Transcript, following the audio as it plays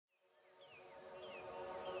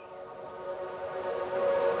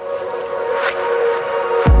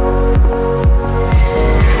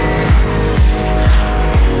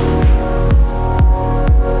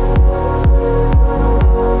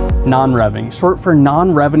Non-revving, short for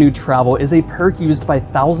non-revenue travel, is a perk used by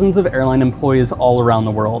thousands of airline employees all around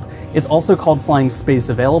the world. It's also called flying space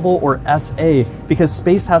available, or SA, because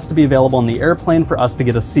space has to be available on the airplane for us to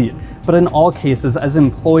get a seat. But in all cases, as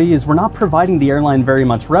employees, we're not providing the airline very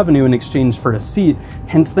much revenue in exchange for a seat,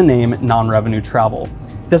 hence the name non-revenue travel.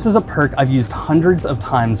 This is a perk I've used hundreds of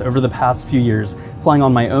times over the past few years, flying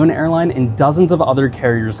on my own airline and dozens of other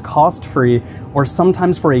carriers cost-free, or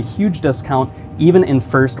sometimes for a huge discount, even in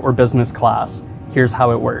first or business class. Here's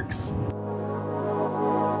how it works.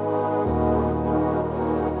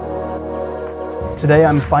 Today,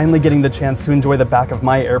 I'm finally getting the chance to enjoy the back of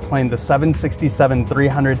my airplane, the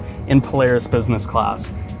 767-300 in Polaris business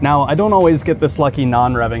class. Now, I don't always get this lucky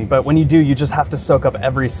non-revving, but when you do, you just have to soak up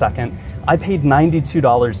every second. I paid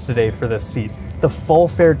 $92 today for this seat. The full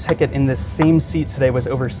fare ticket in this same seat today was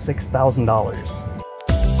over $6,000.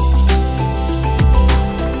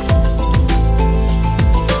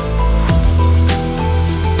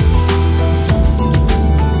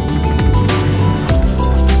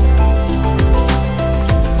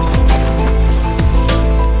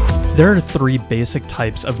 There are three basic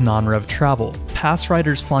types of non-rev travel: pass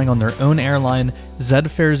riders flying on their own airline, Z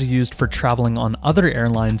fares used for traveling on other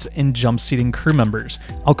airlines, and jump-seating crew members.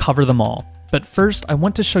 I'll cover them all. But first, I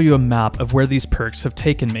want to show you a map of where these perks have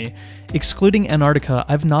taken me. Excluding Antarctica,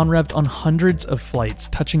 I've non-revved on hundreds of flights,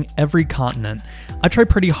 touching every continent. I try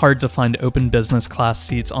pretty hard to find open business class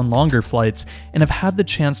seats on longer flights, and have had the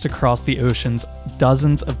chance to cross the oceans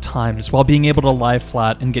dozens of times while being able to lie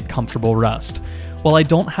flat and get comfortable rest. While I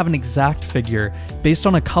don't have an exact figure, based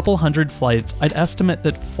on a couple hundred flights, I'd estimate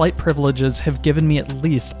that flight privileges have given me at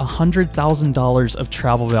least $100,000 of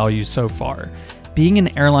travel value so far. Being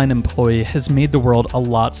an airline employee has made the world a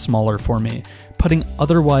lot smaller for me, putting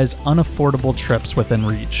otherwise unaffordable trips within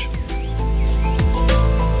reach.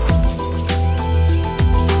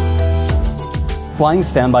 Flying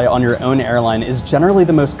standby on your own airline is generally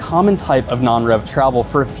the most common type of non-rev travel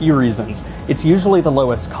for a few reasons. It's usually the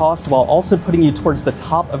lowest cost while also putting you towards the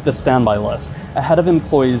top of the standby list, ahead of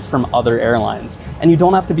employees from other airlines. And you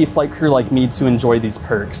don't have to be flight crew like me to enjoy these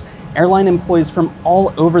perks. Airline employees from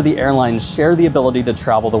all over the airline share the ability to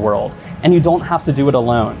travel the world, and you don't have to do it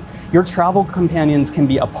alone. Your travel companions can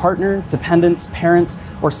be a partner, dependents, parents,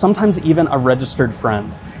 or sometimes even a registered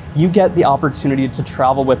friend. You get the opportunity to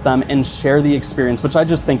travel with them and share the experience, which I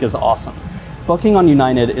just think is awesome. Booking on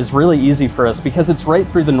United is really easy for us because it's right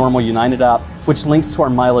through the normal United app, which links to our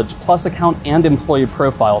Mileage Plus account and employee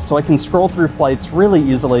profile, so I can scroll through flights really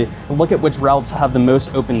easily, look at which routes have the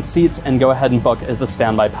most open seats, and go ahead and book as a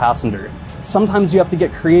standby passenger. Sometimes you have to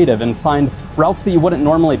get creative and find routes that you wouldn't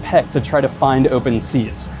normally pick to try to find open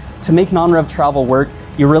seats. To make non-rev travel work,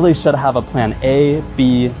 you really should have a plan A,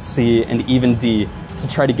 B, C, and even D to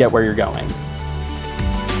try to get where you're going.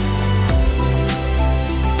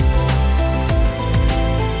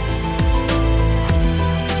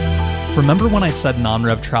 Remember when I said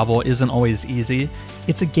non-rev travel isn't always easy?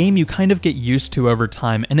 It's a game you kind of get used to over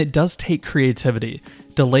time, and it does take creativity.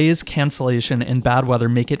 Delays, cancellation, and bad weather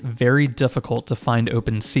make it very difficult to find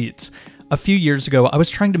open seats. A few years ago, I was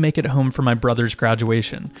trying to make it home for my brother's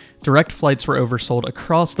graduation. Direct flights were oversold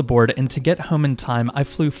across the board, and to get home in time, I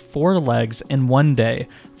flew 4 legs in one day,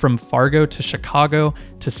 from Fargo to Chicago,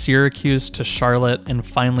 to Syracuse, to Charlotte, and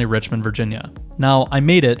finally Richmond, Virginia. Now, I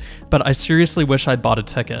made it, but I seriously wish I'd bought a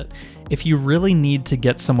ticket. If you really need to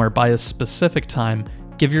get somewhere by a specific time,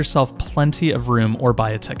 give yourself plenty of room or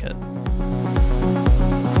buy a ticket.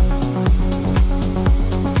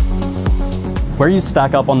 Where you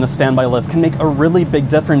stack up on the standby list can make a really big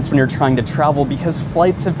difference when you're trying to travel because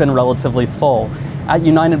flights have been relatively full. At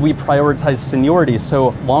United, we prioritize seniority, so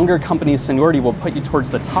longer company seniority will put you towards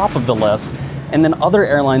the top of the list, and then other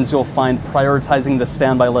airlines you'll find prioritizing the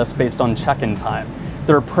standby list based on check-in time.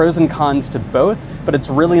 There are pros and cons to both, but it's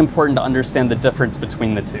really important to understand the difference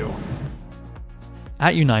between the two.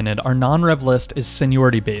 At United, our non-rev list is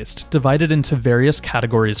seniority-based, divided into various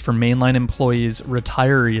categories for mainline employees,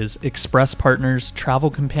 retirees, express partners, travel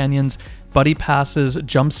companions, buddy passes,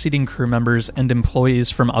 jump-seating crew members, and employees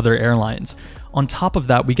from other airlines. On top of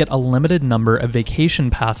that, we get a limited number of vacation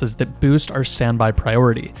passes that boost our standby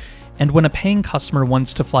priority. And when a paying customer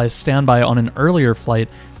wants to fly standby on an earlier flight,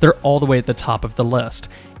 they're all the way at the top of the list.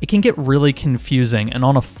 It can get really confusing, and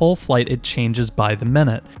on a full flight it changes by the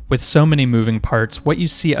minute. With so many moving parts, what you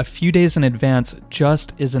see a few days in advance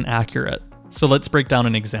just isn't accurate. So let's break down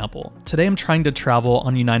an example. Today I'm trying to travel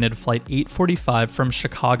on United Flight 845 from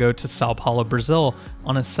Chicago to Sao Paulo, Brazil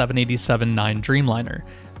on a 787-9 Dreamliner.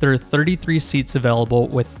 There are 33 seats available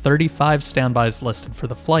with 35 standbys listed for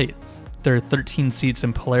the flight. There are 13 seats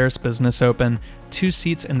in Polaris Business Open, 2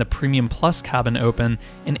 seats in the Premium Plus cabin open,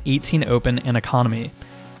 and 18 open in economy.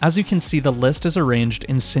 As you can see, the list is arranged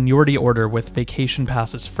in seniority order with vacation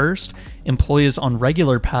passes first, employees on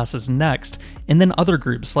regular passes next, and then other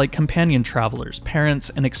groups like companion travelers,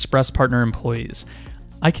 parents, and express partner employees.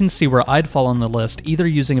 I can see where I'd fall on the list either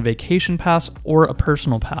using a vacation pass or a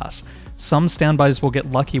personal pass. Some standbys will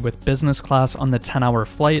get lucky with business class on the 10-hour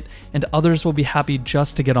flight, and others will be happy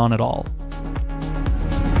just to get on at all.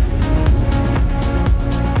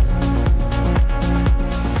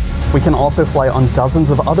 We can also fly on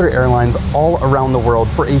dozens of other airlines all around the world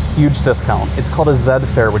for a huge discount. It's called a Z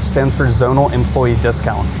fare, which stands for Zonal Employee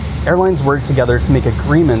Discount. Airlines work together to make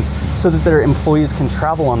agreements so that their employees can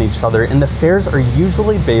travel on each other, and the fares are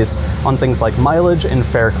usually based on things like mileage and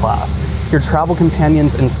fare class. Your travel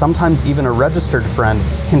companions and sometimes even a registered friend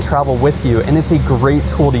can travel with you, and it's a great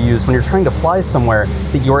tool to use when you're trying to fly somewhere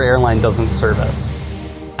that your airline doesn't service.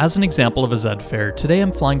 As an example of a Z fare, today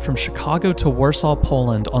I'm flying from Chicago to Warsaw,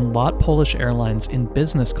 Poland on LOT Polish Airlines in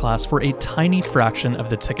business class for a tiny fraction of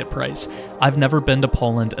the ticket price. I've never been to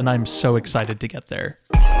Poland and I'm so excited to get there.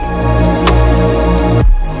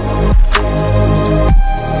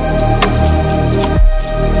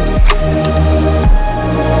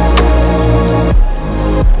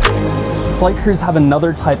 Flight crews have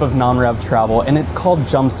another type of non-rev travel, and it's called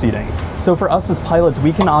jump seating. So for us as pilots,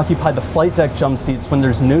 we can occupy the flight deck jump seats when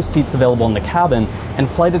there's no seats available in the cabin, and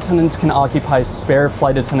flight attendants can occupy spare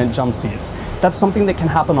flight attendant jump seats. That's something that can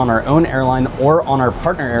happen on our own airline or on our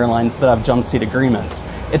partner airlines that have jump seat agreements.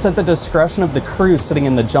 It's at the discretion of the crew sitting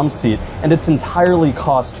in the jump seat, and it's entirely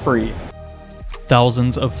cost-free.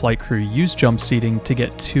 Thousands of flight crew use jump seating to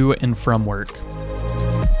get to and from work.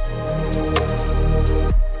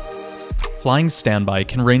 Flying standby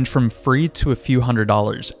can range from free to a few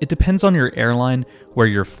 $100s. It depends on your airline, where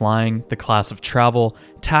you're flying, the class of travel,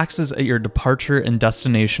 taxes at your departure and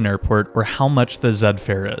destination airport, or how much the Z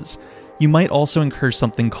fare is. You might also incur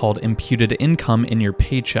something called imputed income in your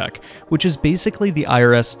paycheck, which is basically the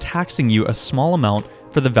IRS taxing you a small amount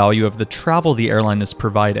for the value of the travel the airline is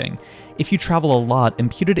providing. If you travel a lot,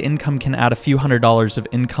 imputed income can add a few $100s of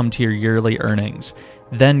income to your yearly earnings.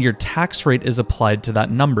 Then your tax rate is applied to that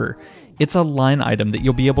number. It's a line item that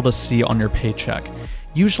you'll be able to see on your paycheck.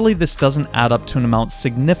 Usually this doesn't add up to an amount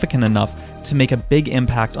significant enough to make a big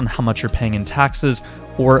impact on how much you're paying in taxes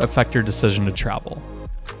or affect your decision to travel.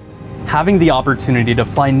 Having the opportunity to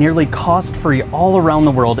fly nearly cost-free all around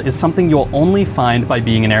the world is something you'll only find by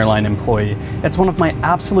being an airline employee. It's one of my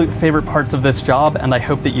absolute favorite parts of this job, and I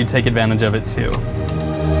hope that you take advantage of it too.